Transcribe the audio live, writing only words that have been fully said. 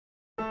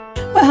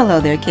Well,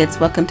 hello there kids,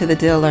 welcome to the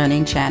Dill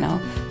Learning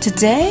Channel.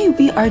 Today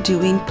we are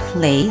doing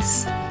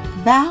place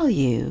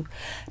value.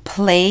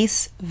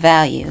 Place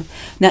value.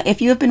 Now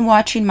if you have been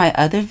watching my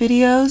other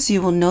videos,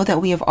 you will know that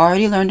we have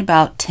already learned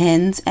about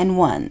tens and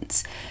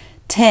ones.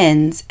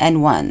 Tens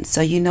and ones.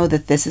 So you know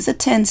that this is a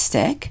 10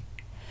 stick.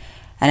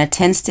 And a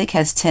 10 stick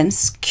has 10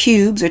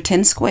 cubes or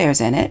 10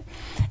 squares in it.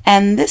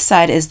 And this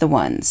side is the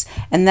ones.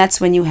 And that's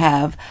when you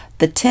have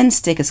the 10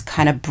 stick is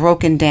kind of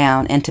broken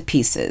down into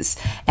pieces.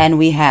 And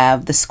we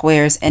have the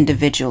squares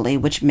individually,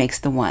 which makes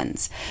the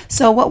ones.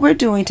 So what we're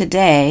doing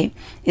today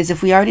is,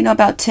 if we already know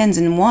about tens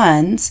and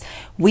ones,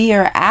 we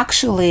are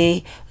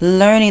actually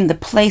learning the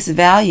place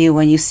value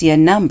when you see a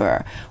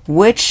number.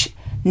 Which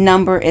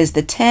number is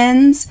the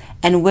tens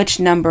and which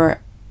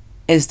number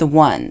is the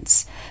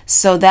ones.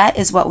 So that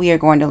is what we are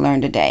going to learn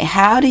today.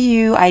 How do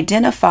you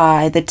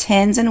identify the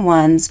tens and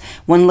ones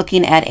when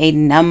looking at a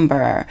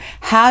number?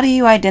 How do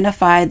you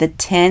identify the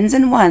tens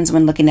and ones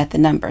when looking at the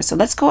number? So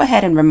let's go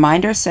ahead and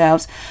remind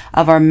ourselves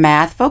of our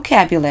math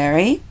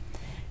vocabulary.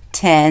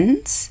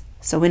 Tens.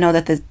 So we know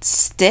that the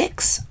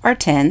sticks are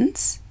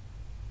tens.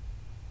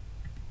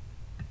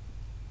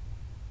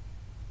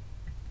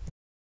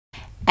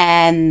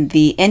 And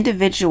the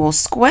individual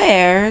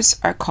squares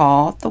are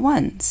called the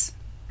ones.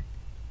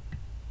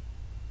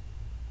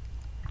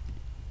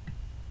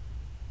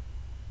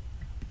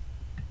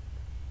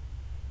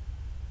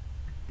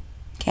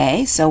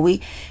 Okay, so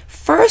we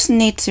first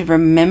need to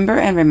remember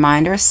and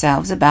remind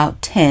ourselves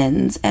about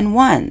tens and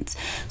ones.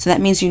 So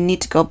that means you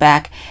need to go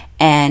back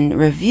and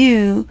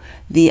review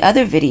the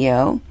other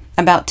video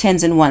about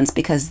tens and ones,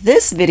 because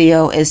this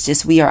video is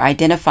just we are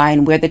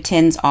identifying where the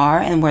tens are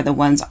and where the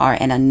ones are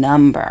in a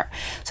number.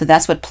 So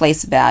that's what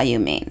place value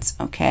means.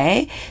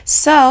 Okay,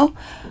 so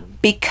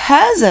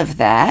because of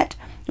that,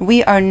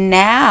 we are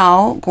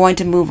now going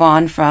to move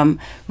on from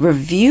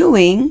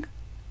reviewing,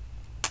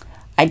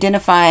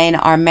 identifying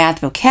our math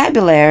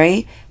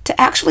vocabulary, to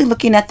actually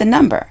looking at the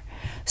number.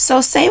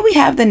 So say we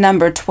have the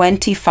number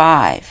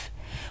 25.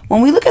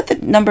 When we look at the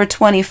number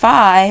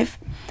 25,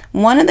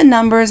 one of the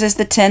numbers is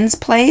the tens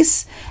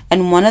place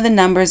and one of the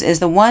numbers is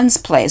the ones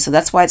place. So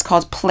that's why it's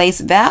called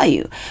place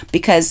value,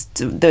 because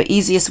the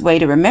easiest way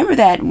to remember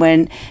that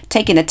when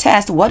taking a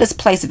test, what is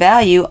place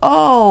value?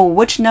 Oh,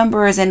 which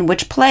number is in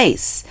which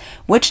place?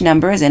 Which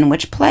number is in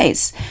which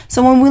place?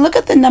 So when we look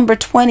at the number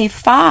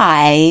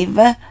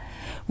 25,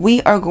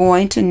 we are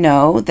going to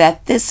know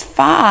that this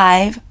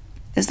 5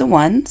 is the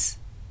ones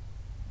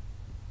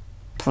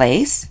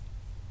place,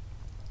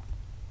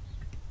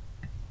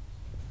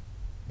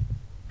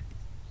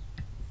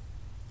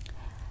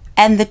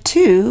 and the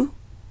 2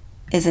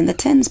 is in the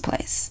tens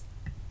place.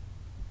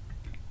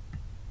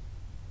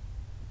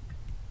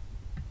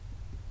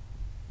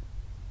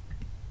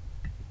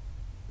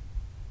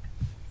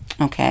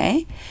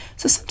 Okay,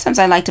 so sometimes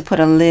I like to put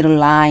a little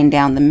line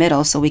down the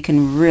middle so we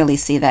can really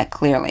see that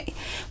clearly.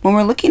 When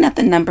we're looking at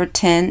the number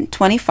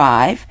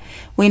 25,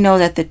 we know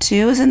that the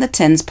 2 is in the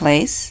tens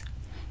place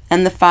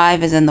and the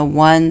 5 is in the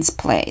ones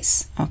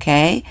place.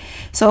 Okay,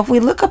 so if we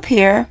look up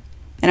here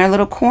in our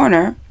little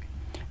corner,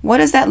 what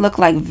does that look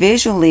like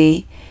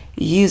visually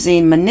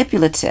using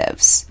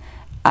manipulatives?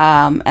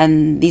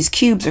 And these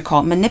cubes are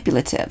called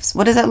manipulatives.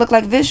 What does that look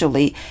like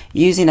visually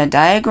using a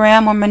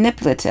diagram or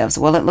manipulatives?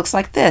 Well, it looks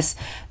like this.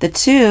 The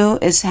 2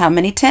 is how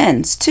many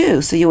tens?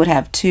 2. So you would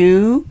have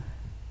 2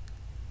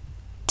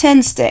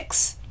 10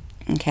 sticks.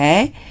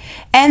 Okay.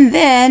 And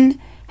then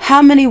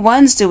how many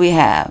ones do we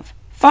have?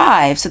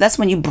 5. So that's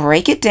when you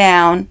break it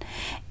down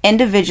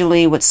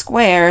individually with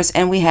squares,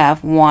 and we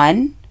have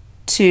 1,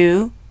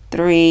 2,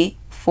 3,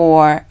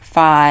 4,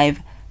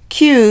 5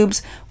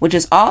 cubes, which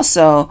is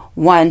also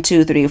 1,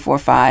 2, 3, 4,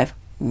 5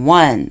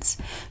 ones.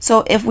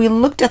 So if we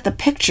looked at the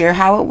picture,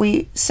 how would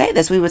we say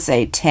this? We would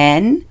say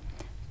 10,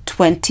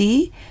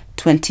 20,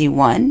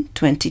 21,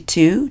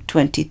 22,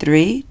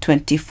 23,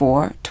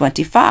 24,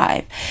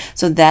 25.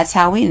 So that's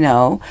how we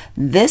know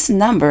this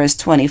number is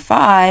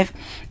 25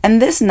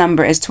 and this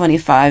number is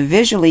 25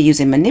 visually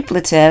using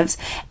manipulatives.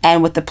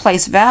 And with the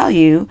place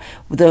value,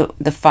 the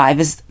 5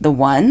 is the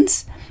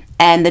ones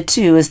and the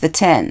 2 is the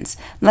tens.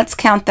 Let's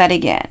count that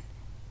again.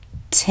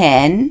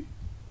 10,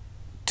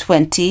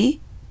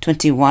 20,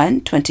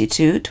 21,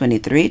 22,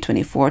 23,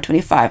 24,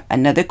 25.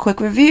 Another quick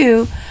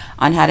review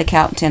on how to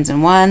count tens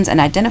and ones and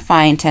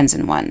identifying tens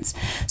and ones.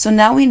 So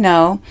now we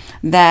know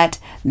that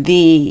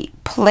the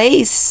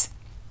place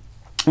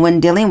when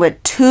dealing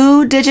with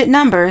 2-digit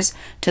numbers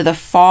to the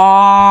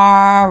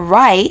far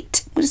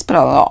right, we'll just put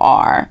a little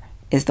R,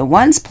 is the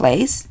ones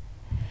place,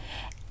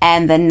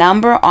 and the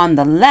number on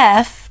the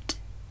left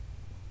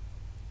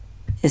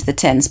is the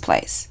tens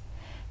place.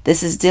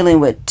 This is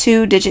dealing with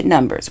 2-digit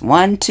numbers,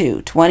 1,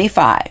 2,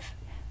 25.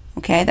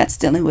 Okay, that's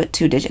dealing with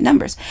 2-digit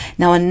numbers.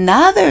 Now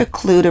another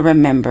clue to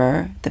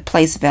remember the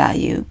place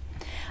value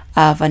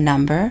of a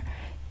number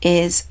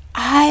is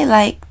I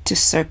like to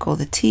circle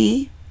the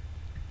T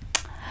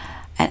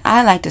and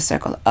I like to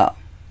circle the O.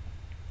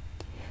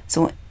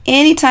 So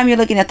anytime you're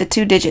looking at the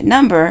 2-digit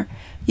number,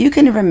 you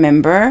can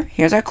remember,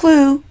 here's our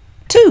clue,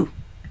 2.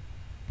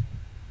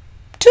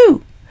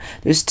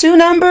 there's two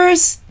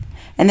numbers,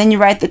 and then you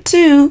write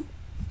the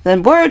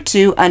word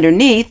two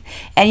underneath,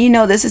 and you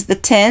know this is the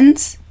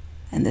tens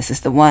and this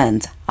is the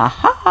ones.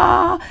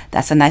 Aha!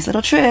 That's a nice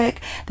little trick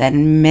that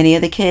many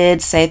of the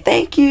kids say,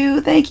 thank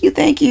you, thank you,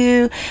 thank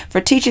you for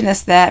teaching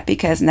us that,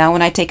 because now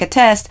when I take a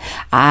test,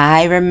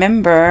 I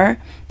remember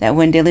that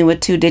when dealing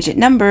with two-digit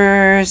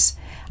numbers,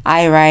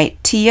 I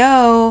write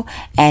TO,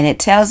 and it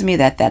tells me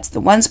that that's the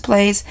ones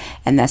place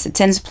and that's the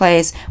tens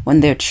place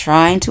when they're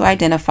trying to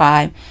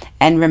identify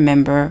and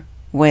remember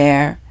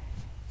where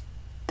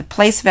the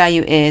place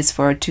value is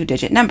for a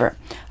two-digit number.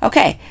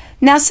 Okay,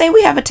 now say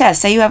we have a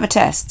test. Say you have a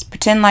test.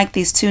 Pretend like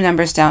these two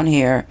numbers down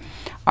here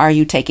are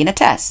you taking a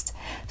test.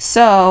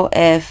 So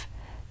if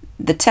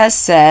the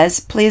test says,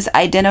 please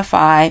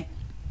identify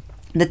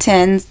the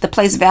tens, the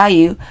place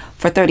value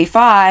for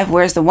 35,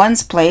 where's the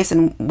ones place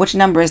and which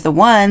number is the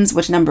ones,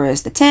 which number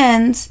is the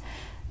tens,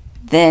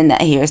 then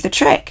here's the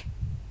trick,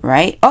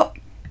 right? Oh,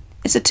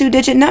 it's a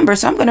two-digit number,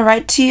 so I'm going to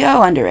write TO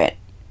under it.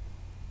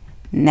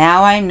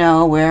 Now I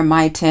know where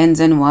my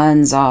tens and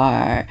ones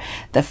are.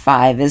 The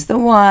 5 is the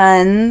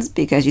ones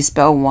because you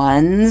spell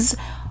ones,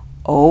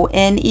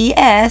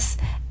 O-N-E-S,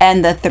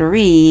 and the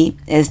 3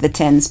 is the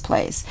tens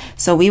place.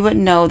 So we would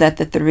know that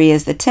the 3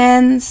 is the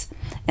tens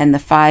and the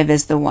 5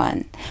 is the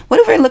 1. What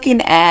if we're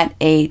looking at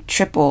a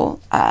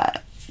triple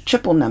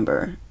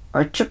number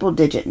or triple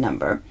digit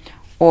number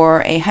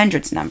or a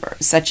hundreds number,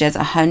 such as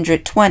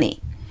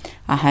 120?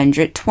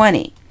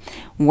 120.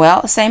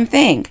 Well, same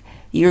thing.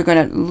 You're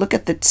going to look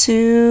at the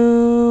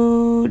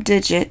two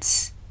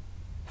digits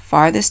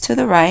farthest to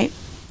the right,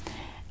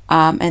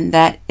 and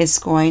that is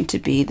going to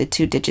be the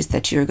two digits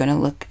that you're going to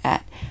look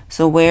at.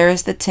 So where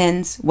is the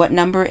tens? What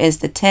number is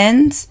the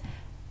tens?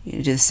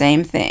 You do the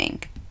same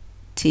thing.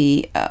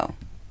 T-O.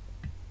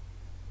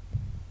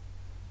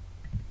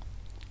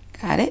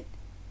 Got it?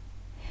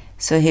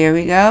 So here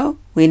we go.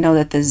 We know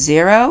that the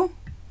 0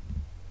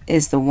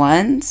 is the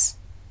ones,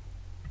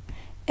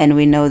 and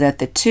we know that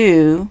the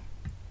 2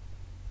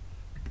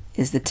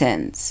 is the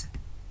tens.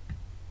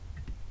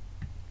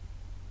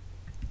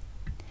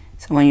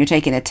 So when you're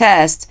taking a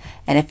test,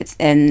 and if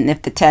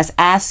the test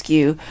asks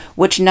you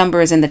which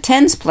number is in the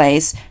tens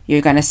place,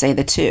 you're going to say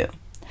the 2.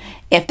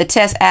 If the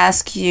test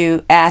asks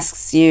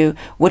you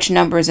which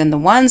number is in the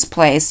ones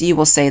place, you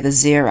will say the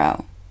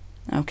 0.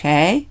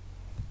 Okay?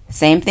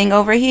 Same thing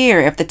over here.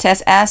 If the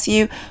test asks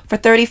you for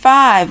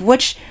 35,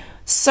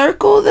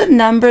 circle the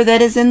number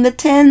that is in the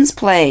tens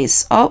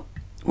place. Oh,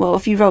 well,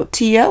 if you wrote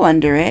TO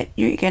under it,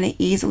 you're going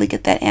to easily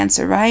get that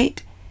answer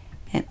right.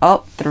 And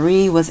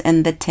 3 was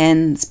in the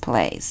tens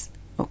place.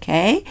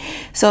 Okay?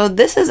 So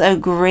this is a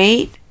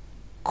great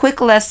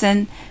quick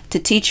lesson to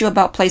teach you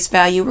about place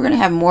value. We're going to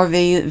have more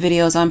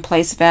videos on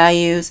place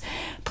values.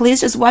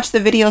 Please just watch the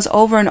videos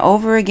over and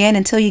over again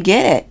until you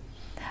get it.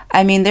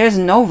 I mean, there's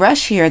no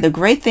rush here. The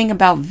great thing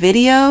about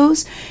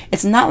videos,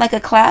 it's not like a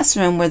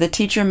classroom where the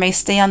teacher may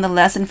stay on the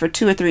lesson for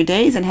 2 or 3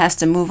 days and has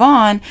to move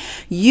on.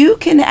 You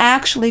can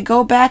actually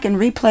go back and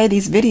replay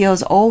these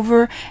videos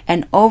over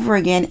and over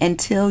again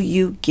until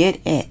you get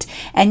it.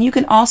 And you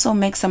can also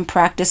make some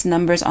practice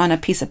numbers on a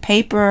piece of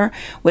paper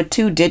with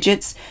 2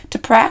 digits to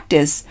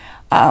practice.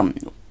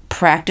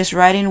 Practice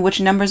writing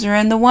which numbers are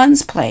in the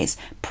ones place.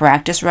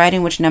 Practice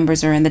writing which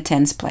numbers are in the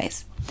tens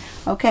place.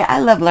 Okay, I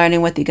love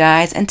learning with you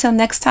guys. Until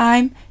next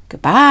time,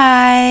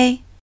 goodbye.